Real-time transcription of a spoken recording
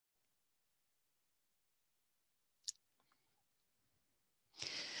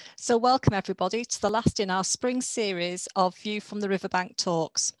So welcome everybody to the last in our spring series of View from the Riverbank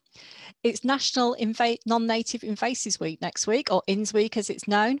talks. It's National Non-Native Invasives Week next week, or INS Week as it's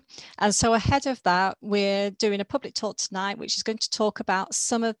known. And so ahead of that, we're doing a public talk tonight, which is going to talk about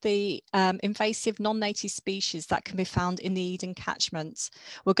some of the invasive non-native species that can be found in the Eden catchment.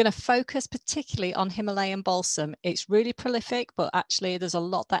 We're going to focus particularly on Himalayan balsam. It's really prolific, but actually there's a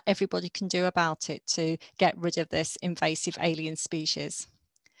lot that everybody can do about it to get rid of this invasive alien species.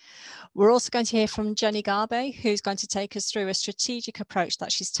 We're also going to hear from Jenny Garbe, who's going to take us through a strategic approach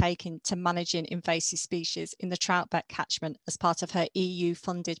that she's taking to managing invasive species in the Trout Beck catchment as part of her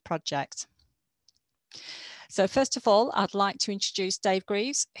EU-funded project. So first of all, I'd like to introduce Dave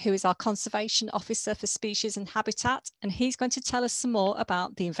Greaves, who is our Conservation Officer for Species and Habitat, and he's going to tell us some more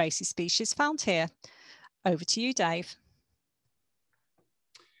about the invasive species found here. Over to you, Dave.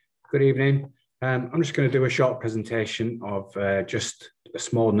 Good evening. I'm just going to do a short presentation of just a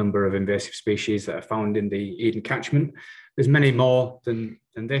small number of invasive species that are found in the Eden catchment. There's many more than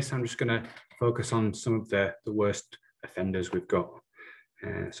this. I'm just going to focus on some of the worst offenders we've got.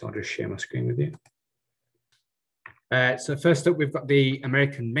 So I'll just share my screen with you. So first up, we've got the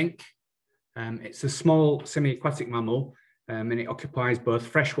American mink. It's a small semi-aquatic mammal, and it occupies both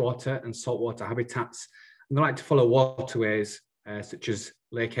freshwater and saltwater habitats. And they like to follow waterways such as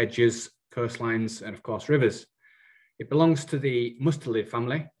lake edges, coastlines, and of course rivers. It belongs to the mustelid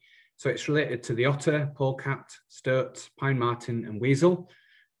family, so it's related to the otter, polecat, stoat, pine marten, and weasel.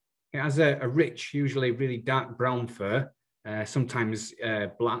 It has a rich, usually really dark brown fur, sometimes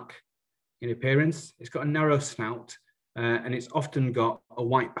black in appearance. It's got a narrow snout, and it's often got a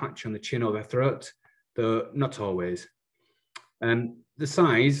white patch on the chin or the throat, though not always. The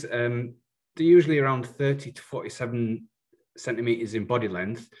size, they're usually around 30 to 47 centimeters in body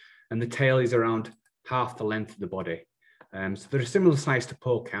length, and the tail is around half the length of the body. So they're a similar size to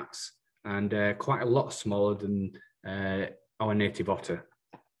polecats and quite a lot smaller than our native otter.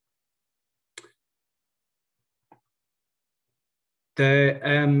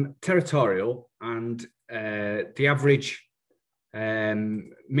 They're territorial, and the average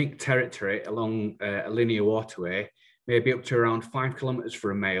mink territory along a linear waterway may be up to around 5 kilometers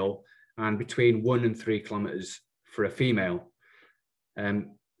for a male and between 1 and 3 kilometers for a female.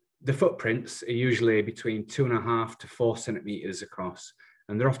 The footprints are usually between 2.5 to 4 centimeters across,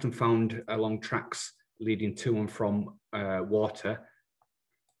 and they're often found along tracks leading to and from water.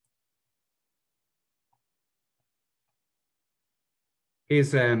 Here's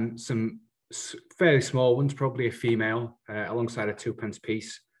some fairly small ones, probably a female, alongside a 2p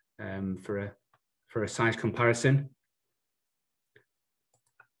piece for a size comparison.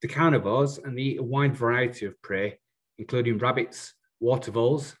 The carnivores, and they eat a wide variety of prey, including rabbits, water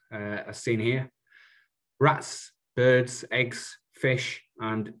voles, as seen here, rats, birds, eggs, fish,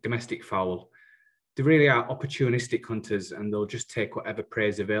 and domestic fowl. They really are opportunistic hunters, and they'll just take whatever prey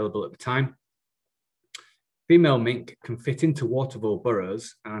is available at the time. Female mink can fit into water vole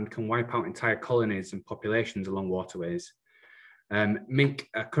burrows and can wipe out entire colonies and populations along waterways. Mink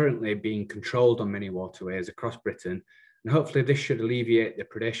are currently being controlled on many waterways across Britain, and hopefully this should alleviate the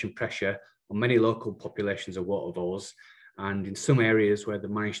predation pressure on many local populations of water voles. And in some areas where they've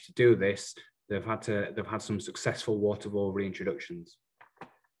managed to do this, they've had some successful water vole reintroductions.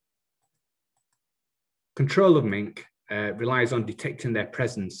 Control of mink relies on detecting their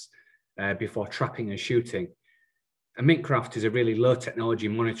presence before trapping and shooting. A mink raft is a really low technology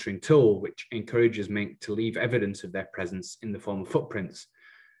monitoring tool which encourages mink to leave evidence of their presence in the form of footprints.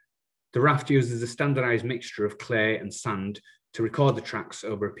 The raft uses a standardized mixture of clay and sand to record the tracks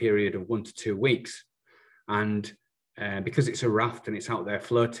over a period of 1 to 2 weeks. And because it's a raft and it's out there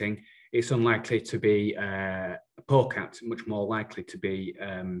floating, it's unlikely to be a polecat, much more likely to be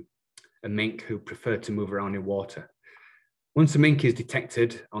a mink who prefer to move around in water. Once a mink is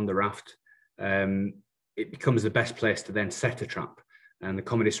detected on the raft, it becomes the best place to then set a trap. And the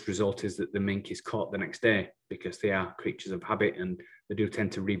commonest result is that the mink is caught the next day, because they are creatures of habit and they do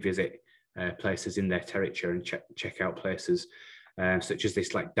tend to revisit places in their territory and check out places such as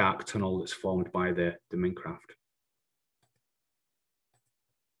this like dark tunnel that's formed by the mink raft.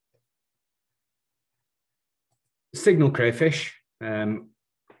 Signal crayfish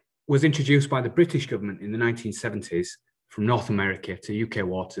was introduced by the British government in the 1970s from North America to UK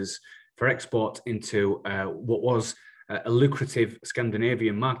waters for export into what was a lucrative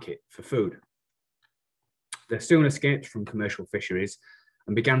Scandinavian market for food. They soon escaped from commercial fisheries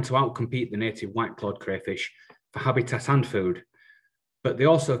and began to outcompete the native white-clawed crayfish for habitat and food. But they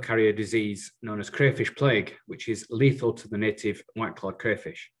also carry a disease known as crayfish plague, which is lethal to the native white-clawed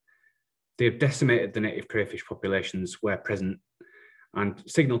crayfish. They have decimated the native crayfish populations where present, And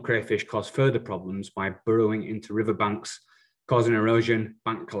signal crayfish cause further problems by burrowing into riverbanks, causing erosion,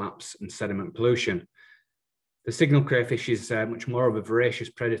 bank collapse, and sediment pollution. The signal crayfish is much more of a voracious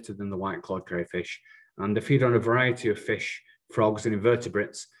predator than the white-clawed crayfish, and they feed on a variety of fish, frogs, and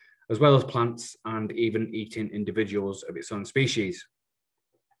invertebrates, as well as plants, and even eating individuals of its own species.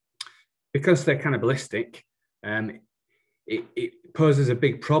 Because they're cannibalistic, it poses a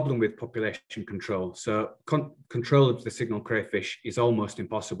big problem with population control. So control of the signal crayfish is almost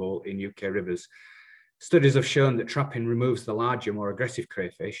impossible in UK rivers. Studies have shown that trapping removes the larger, more aggressive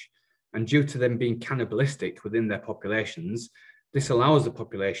crayfish, and due to them being cannibalistic within their populations, this allows the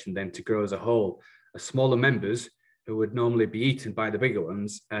population then to grow as a whole. As smaller members, who would normally be eaten by the bigger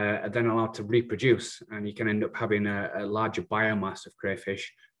ones, are then allowed to reproduce, and you can end up having a larger biomass of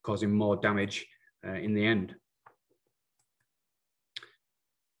crayfish, causing more damage in the end.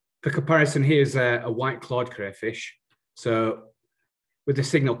 For comparison, here's a white-clawed crayfish. So with the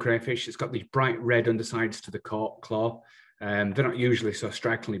signal crayfish, it's got these bright red undersides to the claw. They're not usually so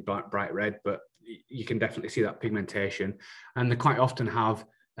strikingly bright red, but you can definitely see that pigmentation. And they quite often have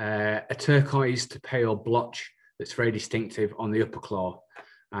a turquoise to pale blotch that's very distinctive on the upper claw.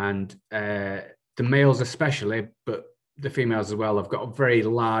 And the males especially, but the females as well, have got very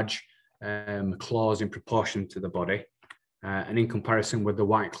large claws in proportion to the body. And in comparison with the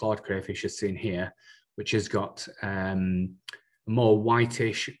white-clawed crayfish as seen here, which has got more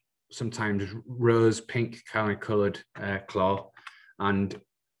whitish, sometimes rose pink kind of coloured claw, and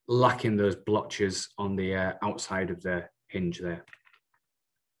lacking those blotches on the outside of the hinge there.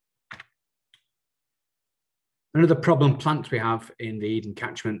 Another problem plant we have in the Eden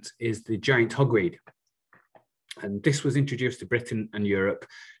catchment is the giant hogweed. And this was introduced to Britain and Europe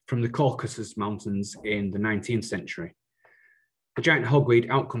from the Caucasus Mountains in the 19th century. The giant hogweed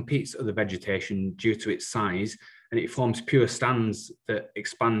outcompetes other vegetation due to its size, and it forms pure stands that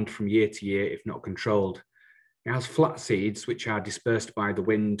expand from year to year if not controlled. It has flat seeds which are dispersed by the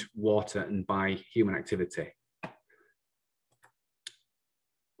wind, water, and by human activity.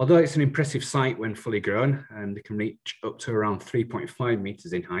 Although it's an impressive sight when fully grown, and they can reach up to around 3.5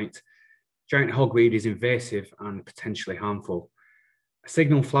 meters in height, giant hogweed is invasive and potentially harmful. A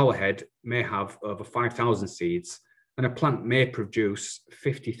signal flower head may have over 5,000 seeds, and a plant may produce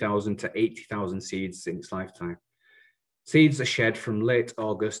 50,000 to 80,000 seeds in its lifetime. Seeds are shed from late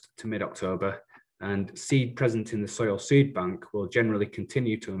August to mid-October, and seed present in the soil seed bank will generally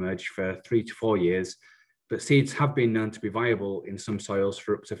continue to emerge for 3 to 4 years, but seeds have been known to be viable in some soils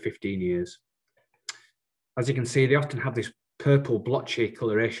for up to 15 years. As you can see, they often have this purple blotchy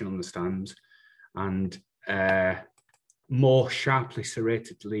coloration on the stems and more sharply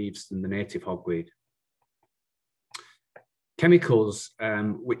serrated leaves than the native hogweed. Chemicals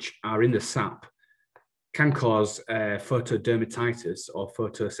which are in the sap can cause photodermatitis or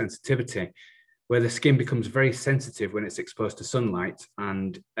photosensitivity, where the skin becomes very sensitive when it's exposed to sunlight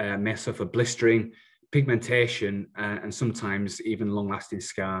and may suffer blistering, pigmentation, and sometimes even long-lasting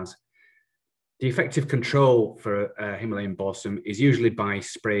scars. The effective control for Himalayan balsam is usually by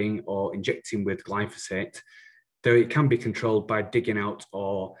spraying or injecting with glyphosate, though it can be controlled by digging out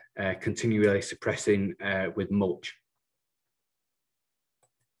or continually suppressing with mulch.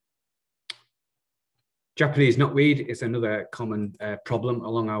 Japanese knotweed is another common problem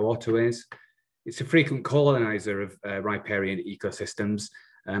along our waterways. It's a frequent colonizer of riparian ecosystems,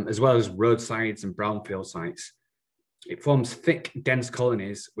 as well as roadsides and brownfield sites. It forms thick, dense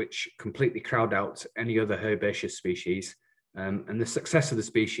colonies which completely crowd out any other herbaceous species, and the success of the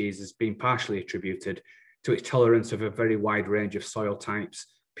species has been partially attributed to its tolerance of a very wide range of soil types,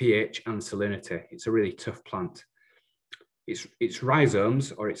 pH, and salinity. It's a really tough plant. Its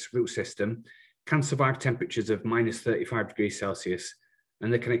rhizomes, or its root system, can survive temperatures of -35°C,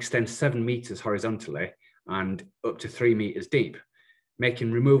 and they can extend 7 meters horizontally and up to 3 meters deep,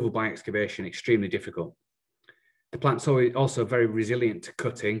 making removal by excavation extremely difficult. The plant's also very resilient to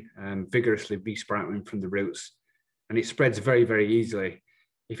cutting, vigorously resprouting from the roots, and it spreads very, very easily.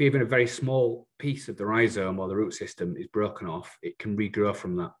 If even a very small piece of the rhizome or the root system is broken off, it can regrow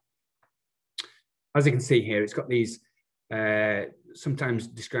from that. As you can see here, it's got these sometimes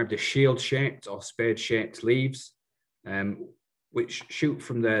described as shield-shaped or spade-shaped leaves, which shoot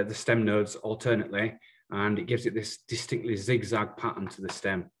from the stem nodes alternately, and it gives it this distinctly zigzag pattern to the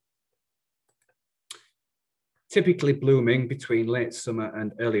stem. Typically blooming between late summer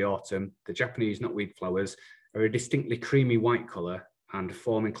and early autumn, the Japanese knotweed flowers are a distinctly creamy white colour and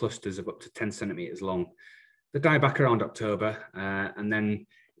form in clusters of up to 10 centimetres long. They die back around October, and then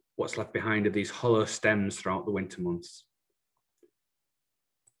what's left behind are these hollow stems throughout the winter months.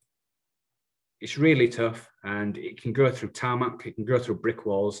 it's really tough, and it can go through tarmac, it can go through brick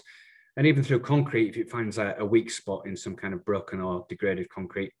walls, and even through concrete if it finds a weak spot in some kind of broken or degraded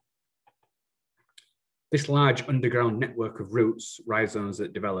concrete. This large underground network of roots, rhizomes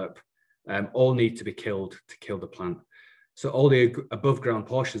that develop, all need to be killed to kill the plant. So all the above ground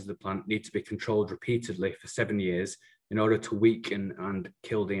portions of the plant need to be controlled repeatedly for 7 years in order to weaken and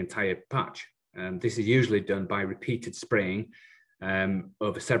kill the entire patch. This is usually done by repeated spraying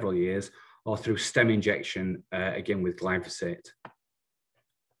over several years, or through stem injection, again with glyphosate.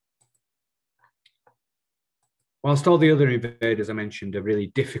 Whilst all the other invaders I mentioned are really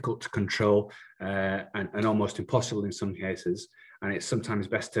difficult to control and almost impossible in some cases, and it's sometimes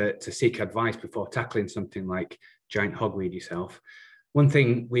best to seek advice before tackling something like giant hogweed yourself, one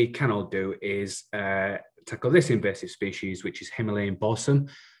thing we can all do is tackle this invasive species, which is Himalayan balsam.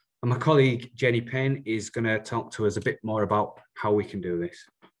 And my colleague Jenny Payne is going to talk to us a bit more about how we can do this.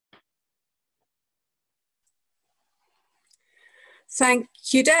 Thank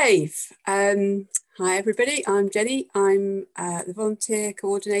you, Dave. Hi, everybody. I'm Jenny. I'm the volunteer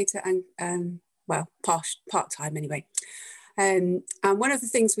coordinator and, well, part-time anyway. And one of the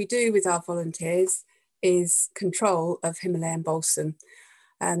things we do with our volunteers is control of Himalayan balsam.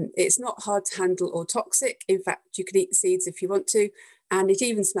 It's not hard to handle or toxic. In fact, you can eat the seeds if you want to, and it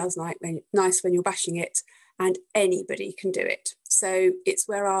even smells nice when you're bashing it, and anybody can do it. So it's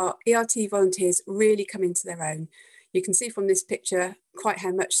where our ERT volunteers really come into their own. You can see from this picture quite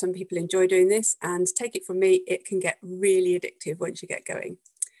how much some people enjoy doing this, and take it from me, it can get really addictive once you get going.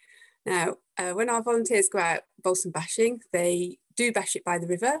 Now, when our volunteers go out balsam bashing, they do bash it by the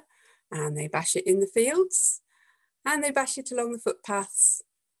river, and they bash it in the fields, and they bash it along the footpaths,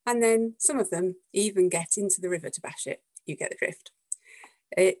 and then some of them even get into the river to bash it. You get the drift.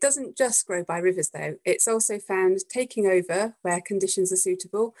 It doesn't just grow by rivers though, it's also found taking over where conditions are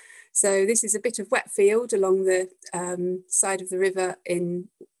suitable. So this is a bit of wet field along the side of the river in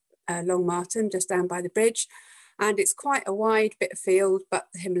Long Martin, just down by the bridge. And it's quite a wide bit of field, but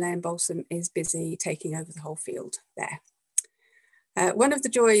the Himalayan balsam is busy taking over the whole field there. One of the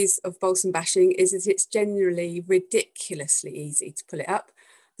joys of balsam bashing is that it's generally ridiculously easy to pull it up.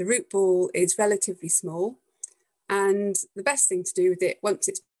 The root ball is relatively small, and the best thing to do with it once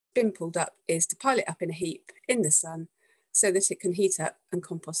it's been pulled up is to pile it up in a heap in the sun so that it can heat up and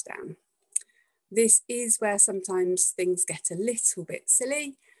compost down. This is where sometimes things get a little bit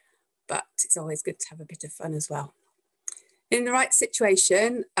silly, but it's always good to have a bit of fun as well. In the right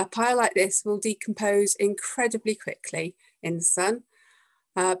situation, a pile like this will decompose incredibly quickly in the sun,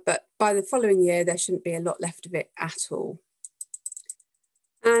 but by the following year, there shouldn't be a lot left of it at all.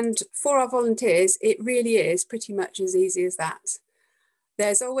 And for our volunteers, it really is pretty much as easy as that.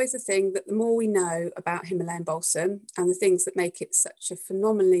 There's always a thing that the more we know about Himalayan balsam and the things that make it such a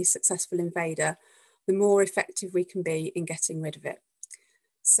phenomenally successful invader, the more effective we can be in getting rid of it.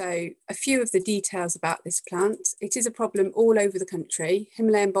 So a few of the details about this plant. It is a problem all over the country.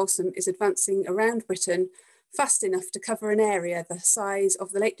 Himalayan balsam is advancing around Britain fast enough to cover an area the size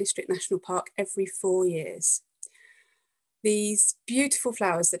of the Lake District National Park every 4 years. These beautiful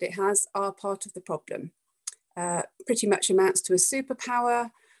flowers that it has are part of the problem. Pretty much amounts to a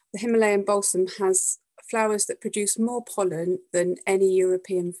superpower. The Himalayan balsam has flowers that produce more pollen than any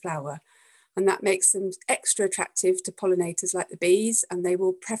European flower, and that makes them extra attractive to pollinators like the bees, and they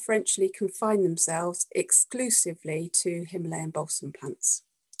will preferentially confine themselves exclusively to Himalayan balsam plants.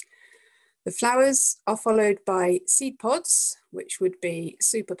 The flowers are followed by seed pods, which would be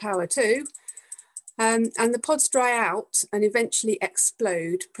superpower too. And the pods dry out and eventually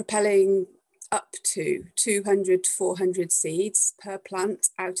explode, propelling up to 200 to 400 seeds per plant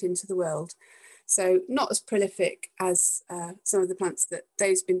out into the world. So not as prolific as some of the plants that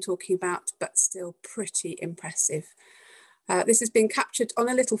Dave's been talking about, but still pretty impressive. This has been captured on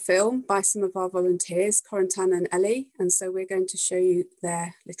a little film by some of our volunteers, Corentin and Ellie, and so we're going to show you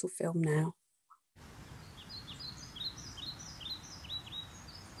their little film now.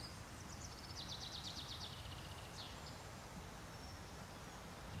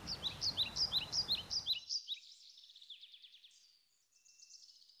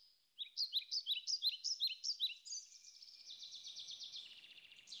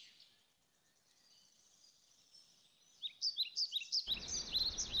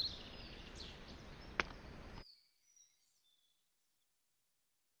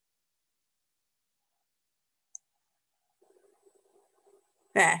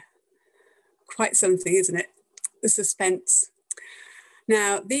 There, quite something, isn't it? The suspense.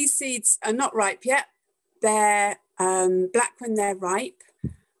 Now, these seeds are not ripe yet. They're black when they're ripe,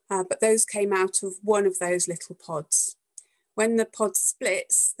 but those came out of one of those little pods. When the pod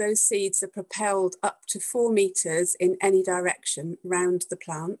splits, those seeds are propelled up to 4 meters in any direction round the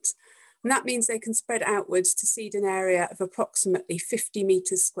plant. And that means they can spread outwards to seed an area of approximately 50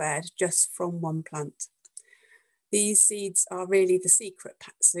 meters squared just from one plant. These seeds are really the secret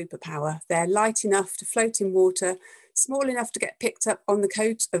superpower. They're light enough to float in water, small enough to get picked up on the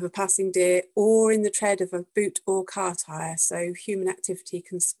coat of a passing deer or in the tread of a boot or car tyre, so human activity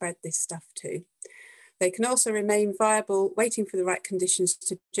can spread this stuff too. They can also remain viable, waiting for the right conditions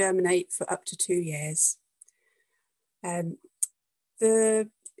to germinate for up to 2 years. The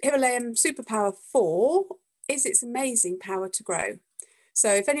Himalayan Superpower 4 is its amazing power to grow.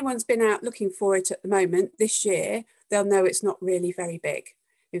 So if anyone's been out looking for it at the moment this year, they'll know it's not really very big.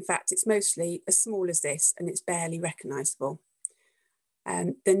 In fact, it's mostly as small as this and it's barely recognisable.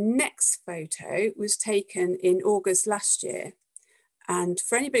 The next photo was taken in August last year. And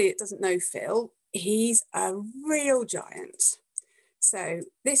for anybody that doesn't know Phil, he's a real giant. So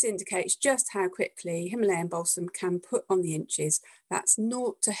this indicates just how quickly Himalayan balsam can put on the inches. That's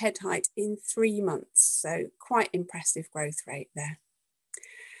 0 to head height in 3 months. So quite impressive growth rate there.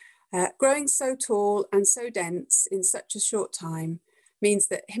 Growing so tall and so dense in such a short time means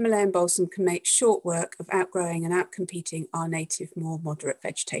that Himalayan balsam can make short work of outgrowing and outcompeting our native, more moderate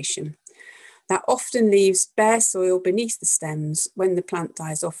vegetation. That often leaves bare soil beneath the stems when the plant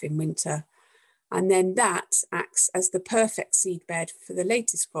dies off in winter. And then that acts as the perfect seed bed for the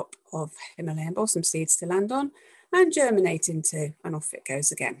latest crop of Himalayan balsam seeds to land on and germinate into, and off it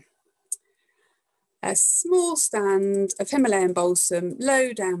goes again. A small stand of Himalayan balsam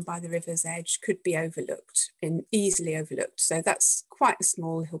low down by the river's edge could be overlooked, and easily overlooked. So that's quite a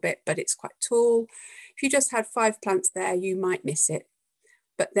small little bit, but it's quite tall. If you just had 5 plants there, you might miss it.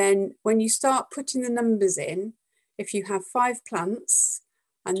 But then when you start putting the numbers in, if you have 5 plants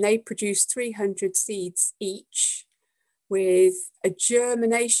and they produce 300 seeds each with a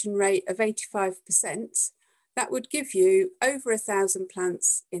germination rate of 85%, that would give you over 1,000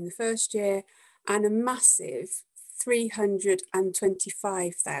 plants in the first year and a massive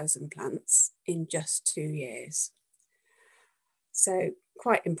 325,000 plants in just 2 years. So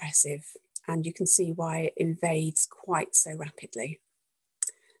quite impressive, and you can see why it invades quite so rapidly.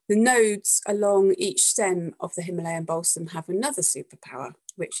 The nodes along each stem of the Himalayan balsam have another superpower,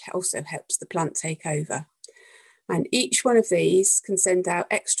 which also helps the plant take over. And each one of these can send out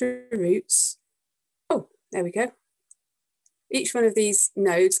extra roots. Oh, there we go. Each one of these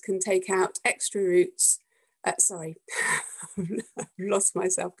nodes can take out extra roots. Sorry, I've lost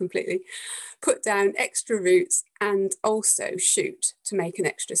myself completely. Put down extra roots and also shoot to make an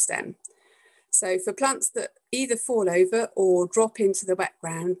extra stem. So for plants that either fall over or drop into the wet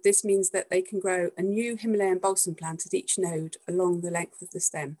ground, this means that they can grow a new Himalayan balsam plant at each node along the length of the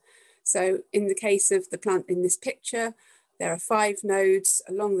stem. So in the case of the plant in this picture, there are 5 nodes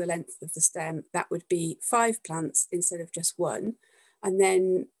along the length of the stem. That would be 5 plants instead of just 1. And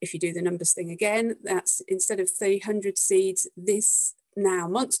then if you do the numbers thing again, that's instead of 300 seeds, this now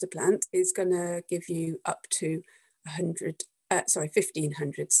monster plant is going to give you up to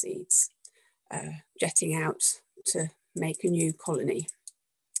 1,500 seeds. Jetting out to make a new colony.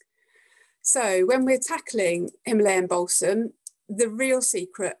 So when we're tackling Himalayan balsam, the real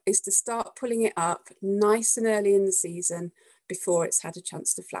secret is to start pulling it up nice and early in the season before it's had a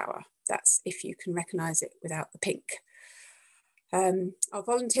chance to flower. That's if you can recognise it without the pink. Our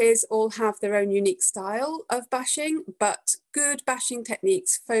volunteers all have their own unique style of bashing, but good bashing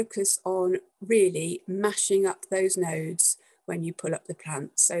techniques focus on really mashing up those nodes when you pull up the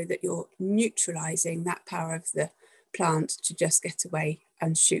plant so that you're neutralising that power of the plant to just get away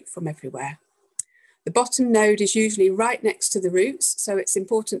and shoot from everywhere. The bottom node is usually right next to the roots, so it's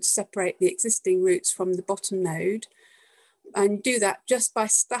important to separate the existing roots from the bottom node, and do that just by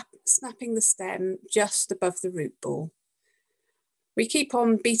snapping the stem just above the root ball. We keep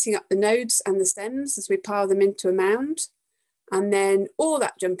on beating up the nodes and the stems as we pile them into a mound. And then all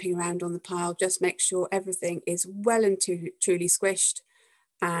that jumping around on the pile just makes sure everything is well and truly squished,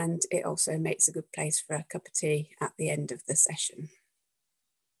 and it also makes a good place for a cup of tea at the end of the session.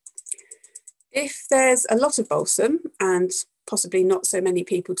 If there's a lot of balsam and possibly not so many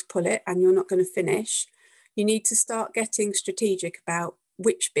people to pull it and you're not going to finish, you need to start getting strategic about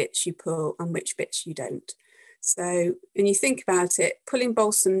which bits you pull and which bits you don't. So when you think about it, pulling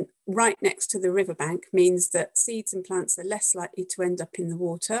balsam right next to the riverbank means that seeds and plants are less likely to end up in the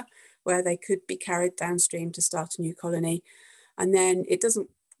water where they could be carried downstream to start a new colony. And then it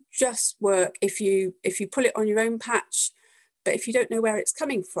doesn't just work if you pull it on your own patch, but if you don't know where it's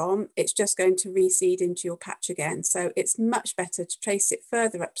coming from, it's just going to reseed into your patch again. So it's much better to trace it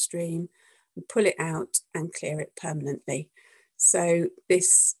further upstream and pull it out and clear it permanently. So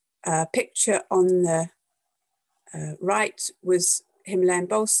this picture on the right was Himalayan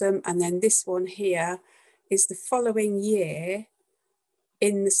balsam, and then this one here is the following year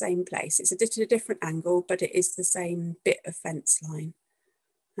in the same place. It's a different angle, but it is the same bit of fence line.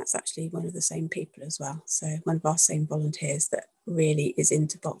 That's actually one of the same people as well. So one of our same volunteers that really is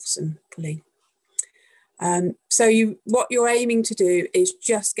into balsam pulling. So what you're aiming to do is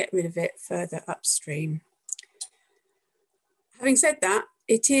just get rid of it further upstream. Having said that,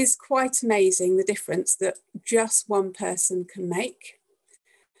 it is quite amazing the difference that just one person can make.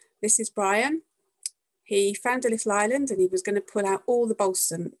 This is Brian. He found a little island and he was going to pull out all the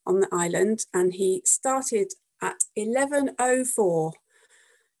balsam on the island, and he started at 11:04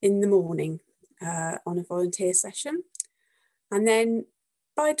 in the morning on a volunteer session. And then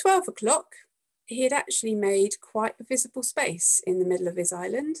by 12 o'clock, he had actually made quite a visible space in the middle of his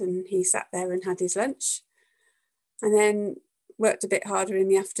island, and he sat there and had his lunch, and then worked a bit harder in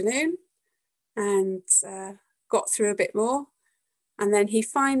the afternoon and got through a bit more. And then he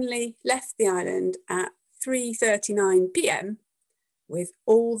finally left the island at 3:39 p.m. with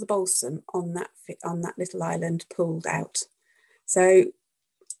all the balsam on that little island pulled out. So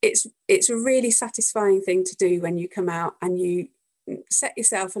it's a really satisfying thing to do when you come out and you set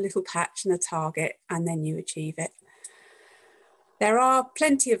yourself a little patch and a target, and then you achieve it. There are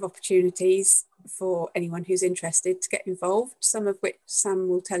plenty of opportunities for anyone who's interested to get involved, some of which Sam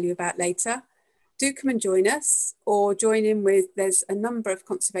will tell you about later. Do come and join us, or join in with, there's a number of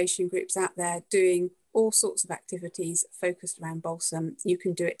conservation groups out there doing all sorts of activities focused around balsam. You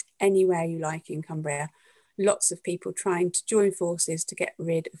can do it anywhere you like in Cumbria. Lots of people trying to join forces to get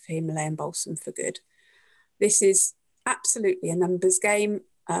rid of Himalayan balsam for good. This is absolutely a numbers game,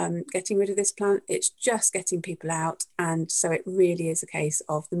 getting rid of this plant. It's just getting people out, and so it really is a case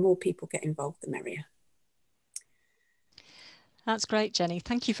of the more people get involved, the merrier. That's great, Jenny.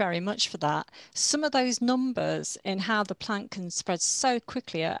 Thank you very much for that. Some of those numbers in how the plant can spread so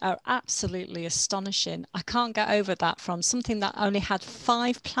quickly are absolutely astonishing. I can't get over that. From something that only had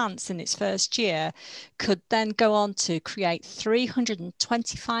 5 plants in its first year could then go on to create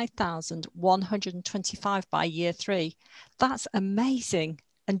 325,125 by year 3. That's amazing.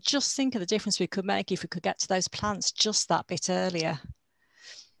 And just think of the difference we could make if we could get to those plants just that bit earlier.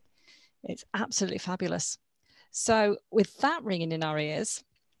 It's absolutely fabulous. So with that ringing in our ears,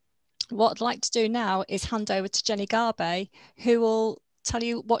 what I'd like to do now is hand over to Jenny Garbe, who will tell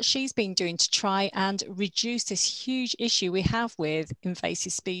you what she's been doing to try and reduce this huge issue we have with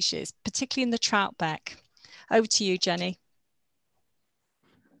invasive species, particularly in the Trout Beck. Over to you, Jenny.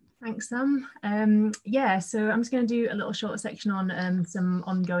 Thanks, Sam. Yeah, so I'm just going to do a little short section on some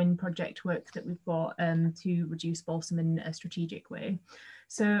ongoing project work that we've got to reduce balsam in a strategic way.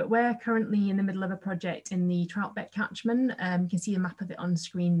 So we're currently in the middle of a project in the Trout Beck catchment. You can see a map of it on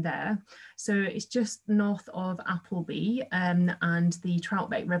screen there. So it's just north of Appleby, and the Trout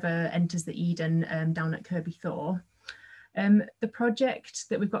Beck River enters the Eden down at Kirby Thor. The project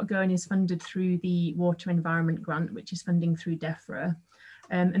that we've got going is funded through the Water Environment Grant, which is funding through DEFRA.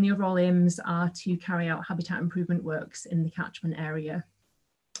 And the overall aims are to carry out habitat improvement works in the catchment area.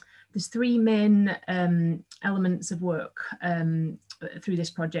 There's 3 main elements of work through this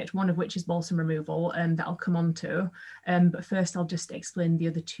project, one of which is balsam removal that I'll come on to. But first I'll just explain the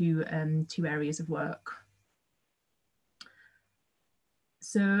other two areas of work.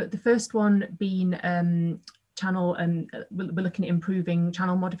 So the first one being channel, and we're looking at improving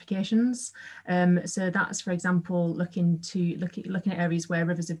channel modifications. So that's, for example, looking at areas where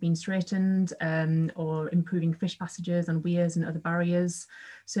rivers have been straightened, or improving fish passages and weirs and other barriers.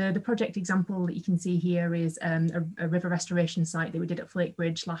 So the project example that you can see here is a river restoration site that we did at Flake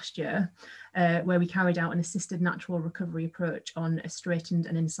Bridge last year, where we carried out an assisted natural recovery approach on a straightened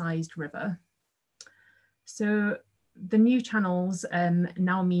and incised river. So the new channels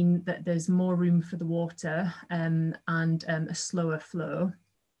now mean that there's more room for the water and a slower flow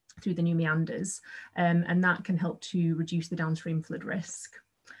through the new meanders, and that can help to reduce the downstream flood risk.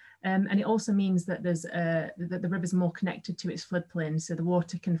 And it also means that that the river's more connected to its floodplain, so the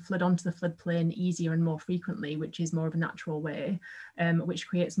water can flood onto the floodplain easier and more frequently, which is more of a natural way, which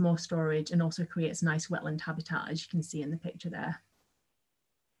creates more storage and also creates nice wetland habitat, as you can see in the picture there.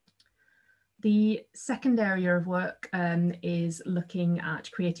 The second area of work is looking at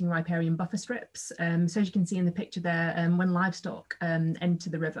creating riparian buffer strips. So as you can see in the picture there, when livestock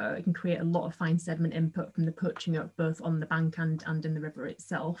enter the river, it can create a lot of fine sediment input from the poaching up both on the bank and in the river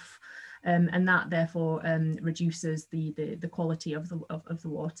itself. And that therefore reduces the quality of the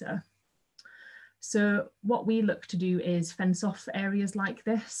water. So what we look to do is fence off areas like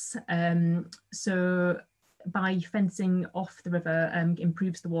this. So by fencing off the river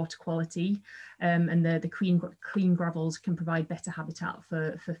improves the water quality, and the clean gravels can provide better habitat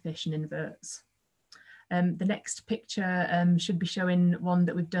for fish and inverts. The next picture should be showing one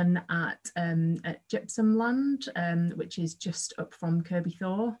that we've done at Gypsum Land, which is just up from Kirby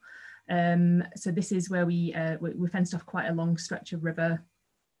Thor. So this is where we fenced off quite a long stretch of river.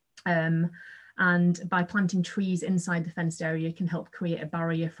 And by planting trees inside the fenced area can help create a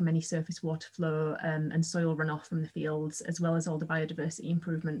barrier from any surface water flow and soil runoff from the fields, as well as all the biodiversity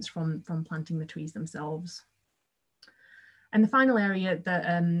improvements from planting the trees themselves. And the final area that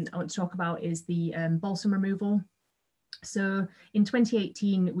I want to talk about is the balsam removal. So in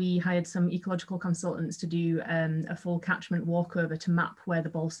 2018, we hired some ecological consultants to do a full catchment walkover to map where the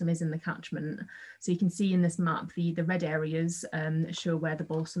balsam is in the catchment. So you can see in this map, the red areas show where the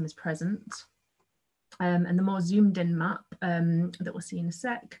balsam is present. And the more zoomed in map that we'll see in a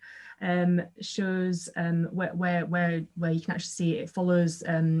sec shows where you can actually see it follows,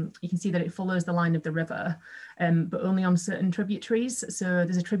 you can see that it follows the line of the river, but only on certain tributaries. So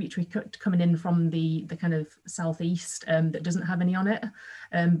there's a tributary coming in from the kind of southeast that doesn't have any on it,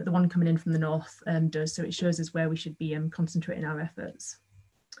 but the one coming in from the north does. So it shows us where we should be concentrating our efforts.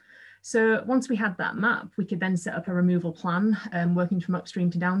 So once we had that map, we could then set up a removal plan, working from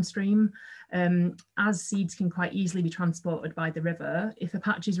upstream to downstream. As seeds can quite easily be transported by the river, if a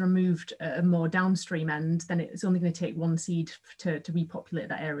patch is removed at a more downstream end, then it's only going to take one seed to repopulate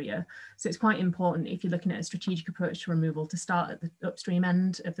that area. So it's quite important, if you're looking at a strategic approach to removal, to start at the upstream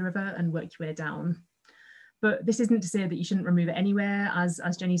end of the river and work your way down. But this isn't to say that you shouldn't remove it anywhere. As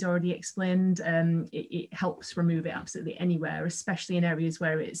Jenny's already explained, it helps remove it absolutely anywhere, especially in areas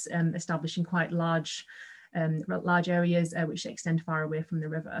where it's establishing quite large areas which extend far away from the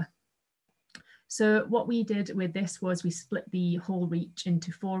river. So what we did with this was we split the whole reach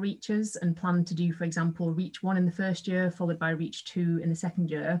into 4 reaches and planned to do, for example, reach 1 in the first year, followed by reach 2 in the second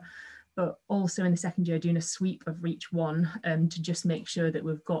year. But also in the second year doing a sweep of reach 1 to just make sure that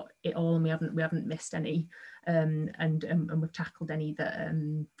we've got it all and we haven't missed any, and we've tackled any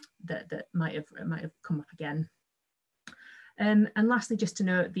that might have come up again. And lastly, just to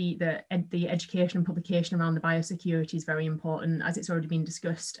note, the education and publication around the biosecurity is very important. As it's already been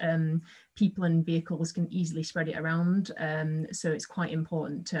discussed, people and vehicles can easily spread it around, so it's quite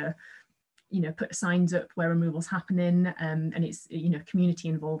important to put signs up where removal's happening, and it's community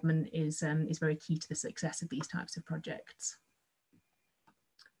involvement is very key to the success of these types of projects.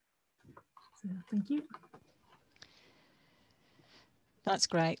 So thank you. That's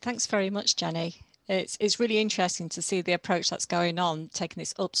great. Thanks very much, Jenny. It's really interesting to see the approach that's going on, taking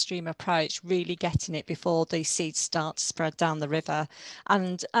this upstream approach, really getting it before the seeds start to spread down the river.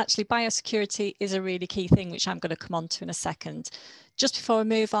 And actually biosecurity is a really key thing, which I'm going to come on to in a second. Just before we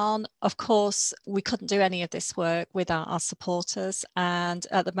move on, of course, we couldn't do any of this work without our supporters. And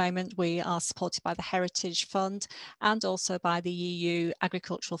at the moment, we are supported by the Heritage Fund and also by the EU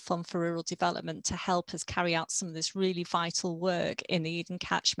Agricultural Fund for Rural Development to help us carry out some of this really vital work in the Eden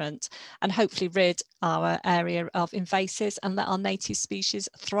catchment and hopefully rid our area of invasives and let our native species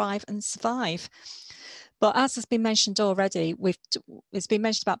thrive and survive. But as has been mentioned already, it's been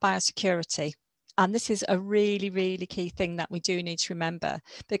mentioned about biosecurity. And this is a really, really key thing that we do need to remember,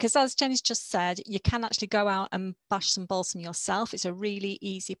 because as Jenny's just said, you can actually go out and bash some balsam yourself. It's a really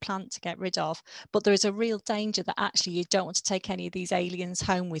easy plant to get rid of, but there is a real danger that actually you don't want to take any of these aliens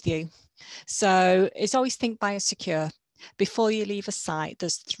home with you. So it's always think biosecure. Before you leave a site,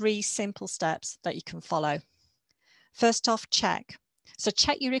 there's 3 simple steps that you can follow. First off, check. So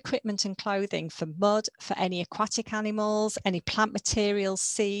check your equipment and clothing for mud, for any aquatic animals, any plant materials,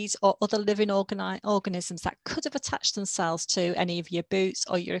 seeds, or other living organisms that could have attached themselves to any of your boots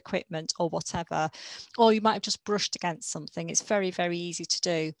or your equipment or whatever. Or you might have just brushed against something. It's very, very easy to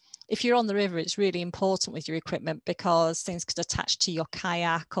do. If you're on the river, it's really important with your equipment because things could attach to your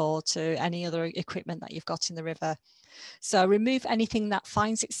kayak or to any other equipment that you've got in the river. So remove anything that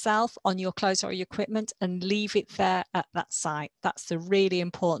finds itself on your clothes or your equipment and leave it there at that site. That's the really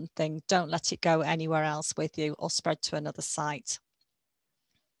important thing. Don't let it go anywhere else with you or spread to another site.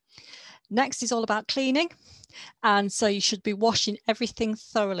 Next is all about cleaning. And so you should be washing everything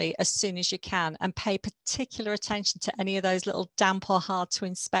thoroughly as soon as you can and pay particular attention to any of those little damp or hard to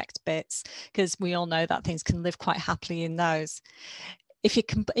inspect bits, because we all know that things can live quite happily in those. If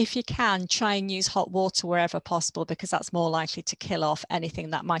you can, try and use hot water wherever possible, because that's more likely to kill off anything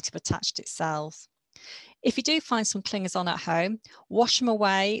that might have attached itself. If you do find some clingers on at home, wash them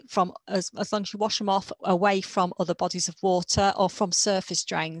away from, as long as you wash them off away from other bodies of water or from surface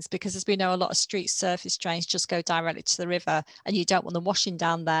drains, because as we know, a lot of street surface drains just go directly to the river, and you don't want them washing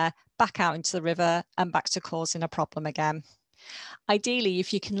down there, back out into the river and back to causing a problem again. Ideally,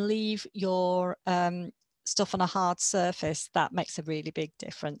 if you can leave your stuff on a hard surface, that makes a really big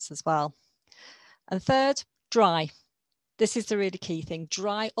difference as well. And third, dry. This is the really key thing.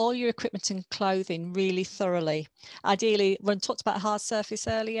 Dry all your equipment and clothing really thoroughly. Ideally, when I talked about a hard surface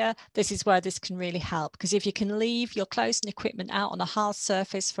earlier, this is where this can really help, because if you can leave your clothes and equipment out on a hard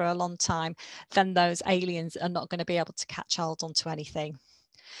surface for a long time, then those aliens are not going to be able to catch hold onto anything.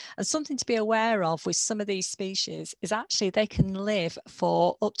 And something to be aware of with some of these species is actually they can live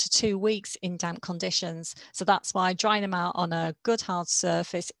for up to 2 weeks in damp conditions. So that's why drying them out on a good hard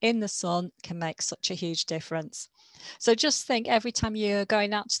surface in the sun can make such a huge difference. So just think every time you're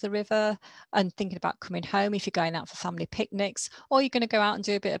going out to the river and thinking about coming home, if you're going out for family picnics, or you're going to go out and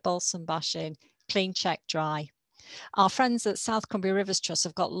do a bit of balsam bashing, clean, check, dry. Our friends at South Cumbria Rivers Trust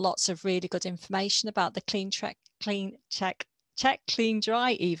have got lots of really good information about the clean, check, clean,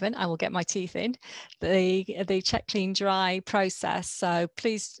 dry even. I will get my teeth in, the check, clean, dry process. So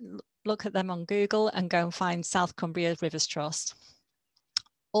please look at them on Google and go and find South Cumbria Rivers Trust.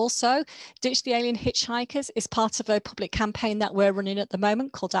 Also, Ditch the Alien Hitchhikers is part of a public campaign that we're running at the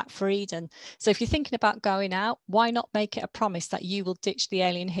moment called Act for Eden. So if you're thinking about going out, why not make it a promise that you will ditch the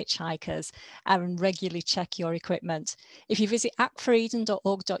alien hitchhikers and regularly check your equipment? If you visit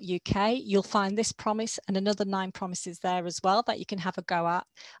actforeden.org.uk, you'll find this promise and another 9 promises there as well that you can have a go at.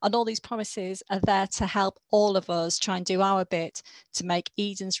 And all these promises are there to help all of us try and do our bit to make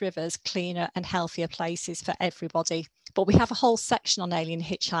Eden's rivers cleaner and healthier places for everybody. But we have a whole section on alien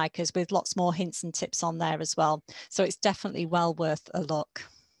hitchhikers with lots more hints and tips on there as well. So it's definitely well worth a look.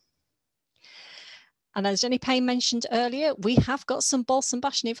 And as Jenny Payne mentioned earlier, we have got some balsam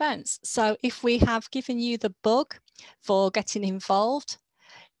bashing events. So if we have given you the bug for getting involved,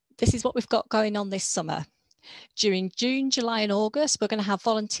 this is what we've got going on this summer. During June, July and August, we're going to have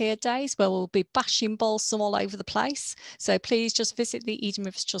volunteer days where we'll be bashing balsam all over the place. So please just visit the Eden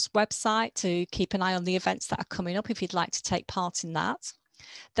Rivers Trust website to keep an eye on the events that are coming up if you'd like to take part in that.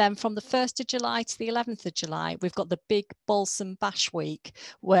 Then from the 1st of July to the 11th of July, we've got the big Balsam Bash Week,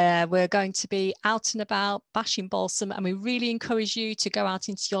 where we're going to be out and about bashing balsam, and we really encourage you to go out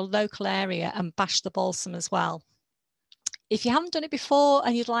into your local area and bash the balsam as well. If you haven't done it before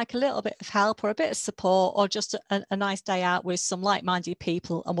and you'd like a little bit of help or a bit of support or just a nice day out with some like-minded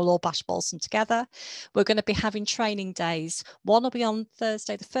people and we'll all bash balsam together, we're going to be having training days. One will be on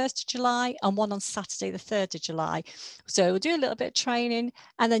Thursday the 1st of July and one on Saturday the 3rd of July. So we'll do a little bit of training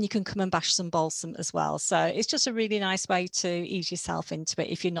and then you can come and bash some balsam as well. So it's just a really nice way to ease yourself into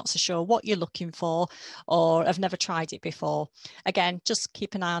it if you're not so sure what you're looking for or have never tried it before. Again, just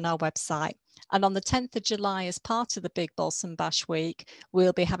keep an eye on our website. And on the 10th of July, as part of the big Balsam Bash Week,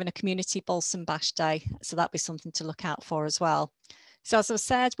 we'll be having a community Balsam Bash Day. So that'll be something to look out for as well. So as I've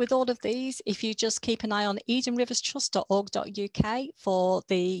said, with all of these, if you just keep an eye on edenriverstrust.org.uk for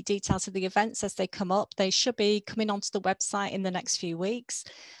the details of the events as they come up, they should be coming onto the website in the next few weeks.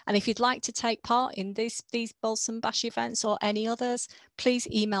 And if you'd like to take part in these Balsam Bash events or any others, please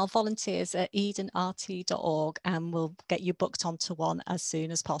email volunteers@edenrt.org and we'll get you booked onto one as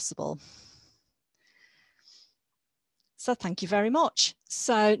soon as possible. So thank you very much.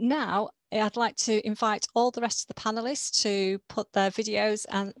 So now I'd like to invite all the rest of the panelists to put their videos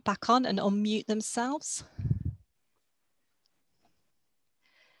back on and unmute themselves.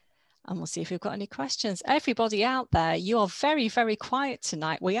 And we'll see if we've got any questions. Everybody out there, you are very, very quiet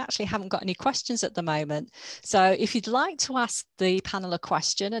tonight. We actually haven't got any questions at the moment. So if you'd like to ask the panel a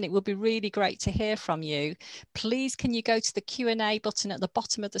question, and it would be really great to hear from you, please can you go to the Q&A button at the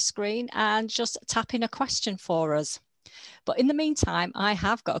bottom of the screen and just tap in a question for us. But in the meantime, I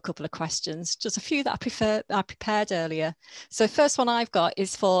have got a couple of questions, just a few that I prepared earlier. So first one I've got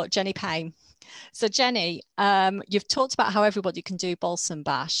is for Jenny Payne. So Jenny, you've talked about how everybody can do balsam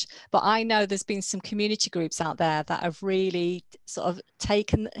bash, but I know there's been some community groups out there that have really sort of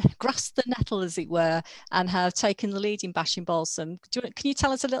grasped the nettle, as it were, and have taken the lead in bashing balsam. Can you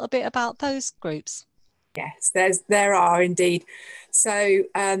tell us a little bit about those groups? Yes, there are indeed. So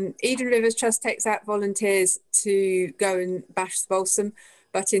Eden Rivers Trust takes out volunteers to go and bash the balsam,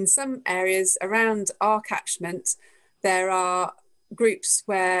 but in some areas around our catchment, there are groups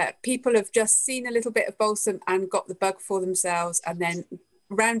where people have just seen a little bit of balsam and got the bug for themselves and then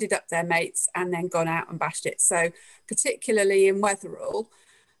rounded up their mates and then gone out and bashed it. So particularly in Wetherall,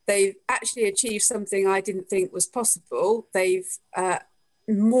 they've actually achieved something I didn't think was possible. They've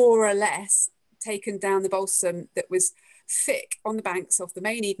more or less taken down the balsam that was thick on the banks of the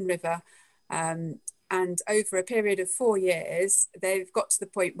main Eden River. And over a period of 4 years, they've got to the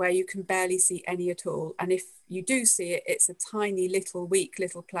point where you can barely see any at all. And if you do see it, it's a tiny little, weak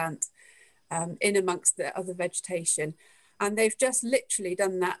little plant in amongst the other vegetation. And they've just literally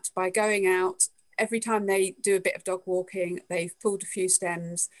done that by going out. Every time they do a bit of dog walking, they've pulled a few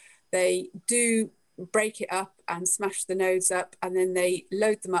stems. They do break it up and smash the nodes up, and then they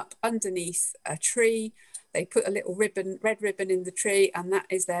load them up underneath a tree. They put a little ribbon, red ribbon in the tree, and that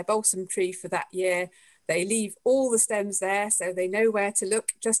is their balsam tree for that year. They leave all the stems there so they know where to look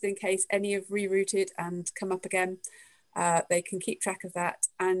just in case any have rerouted and come up again. They can keep track of that.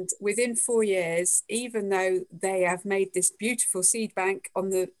 And within 4 years, even though they have made this beautiful seed bank on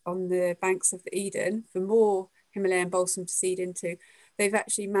the banks of the Eden for more Himalayan balsam to seed into, they've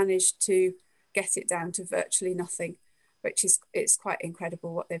actually managed to get it down to virtually nothing, which is, it's quite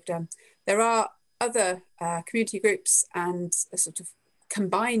incredible what they've done. There are other community groups and a sort of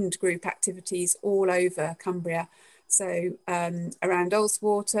combined group activities all over Cumbria. So around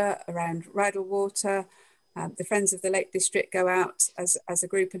Ullswater, around Rydalwater, the Friends of the Lake District go out as a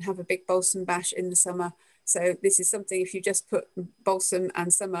group and have a big balsam bash in the summer. So this is something, if you just put balsam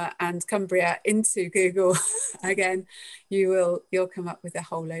and summer and Cumbria into Google again, you'll come up with a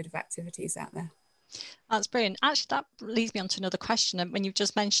whole load of activities out there. That's brilliant. Actually, that leads me on to another question. And when you've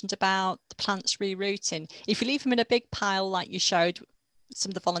just mentioned about the plants rerouting, if you leave them in a big pile like you showed some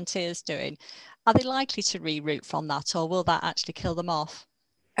of the volunteers doing, are they likely to reroot from that, or will that actually kill them off?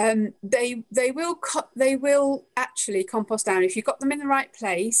 They will actually compost down if you've got them in the right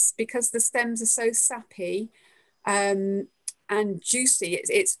place, because the stems are so sappy and juicy.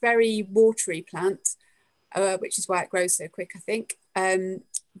 It's very watery plant, which is why it grows so quick, I think.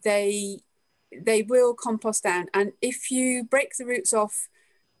 They will compost down, and if you break the roots off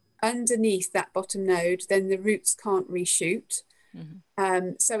underneath that bottom node, then the roots can't reshoot.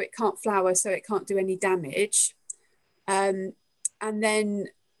 Mm-hmm. So it can't flower, so it can't do any damage. And then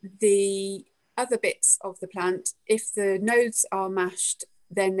the other bits of the plant, if the nodes are mashed,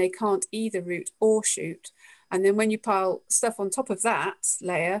 then they can't either root or shoot. And then when you pile stuff on top of that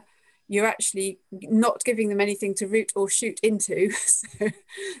layer, you're actually not giving them anything to root or shoot into.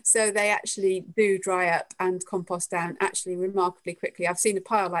 So they actually do dry up and compost down actually remarkably quickly. I've seen a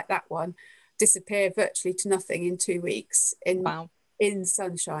pile like that one disappear virtually to nothing in 2 weeks in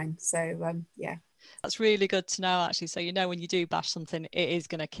sunshine. So yeah. That's really good to know, actually. So you know when you do bash something, it is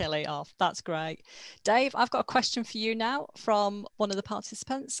going to kill it off. That's great. Dave, I've got a question for you now from one of the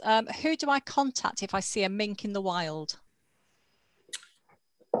participants. Who do I contact if I see a mink in the wild?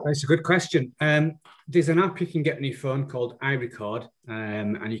 That's a good question. There's an app you can get on your phone called iRecord,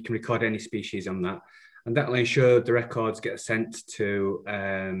 and you can record any species on that. And that'll ensure the records get sent to,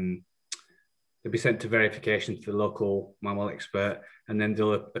 they'll be sent to verification to the local mammal expert, and then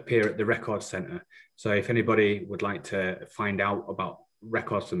they'll appear at the record centre. So if anybody would like to find out about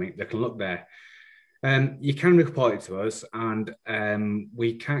records for mink, they can look there. You can report it to us, and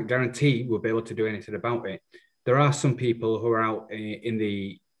we can't guarantee we'll be able to do anything about it. There are some people who are out in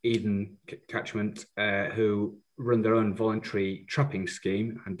the Eden catchment who run their own voluntary trapping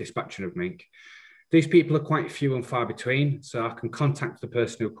scheme and dispatching of mink. These people are quite few and far between, so I can contact the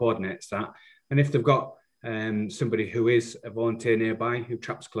person who coordinates that. And if they've got somebody who is a volunteer nearby, who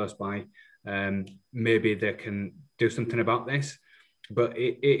traps close by, maybe they can do something about this. But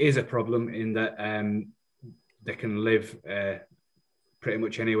it is a problem in that they can live pretty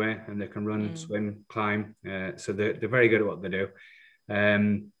much anywhere, and they can run, swim, climb. So they're very good at what they do.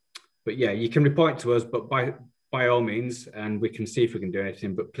 But yeah, you can report to us, but by all means, and we can see if we can do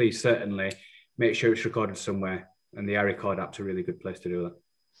anything. But please certainly make sure it's recorded somewhere, and the iRecord app's a really good place to do that.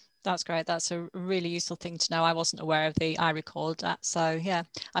 That's great. That's a really useful thing to know. I wasn't aware of the iRecord app, so yeah,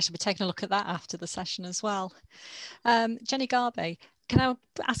 I should be taking a look at that after the session as well. Jenny Garby, can I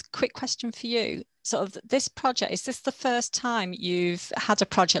ask a quick question for you? Sort of this project, is this the first time you've had a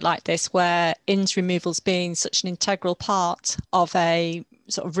project like this where INS removal's been such an integral part of a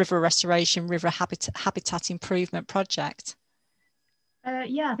sort of river restoration, river habitat improvement project?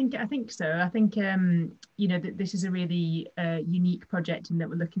 Yeah, I think so. I think you know, this is a really unique project in that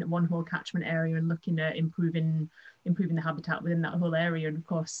we're looking at one whole catchment area and looking at improving the habitat within that whole area, and of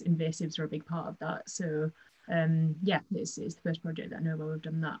course invasives are a big part of that. So yeah, it's the first project that I know where we've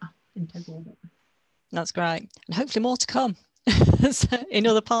done that integral. That's great, and hopefully more to come in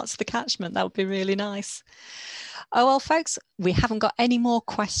other parts of the catchment. That would be really nice. Oh well, folks, we haven't got any more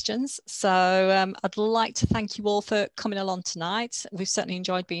questions, so I'd like to thank you all for coming along tonight. We've certainly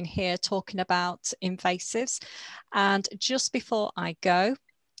enjoyed being here talking about invasives. And just before I go,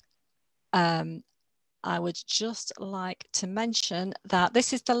 I would just like to mention that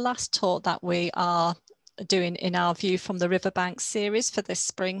this is the last talk that we are doing in our View from the Riverbank series for this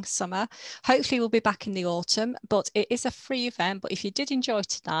spring, summer. Hopefully we'll be back in the autumn, but it is a free event. But if you did enjoy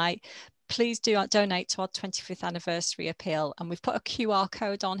tonight, please do donate to our 25th anniversary appeal. And we've put a QR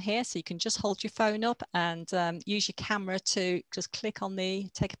code on here, so you can just hold your phone up and use your camera to just take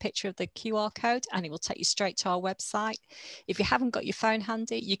a picture of the QR code, and it will take you straight to our website. If you haven't got your phone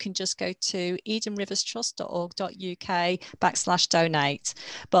handy, you can just go to edenriverstrust.org.uk/donate.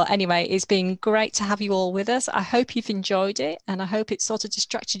 But anyway, it's been great to have you all with us. I hope you've enjoyed it, and I hope it sort of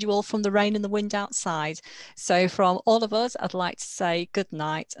distracted you all from the rain and the wind outside. So from all of us, I'd like to say good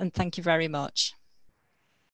night and thank you very much.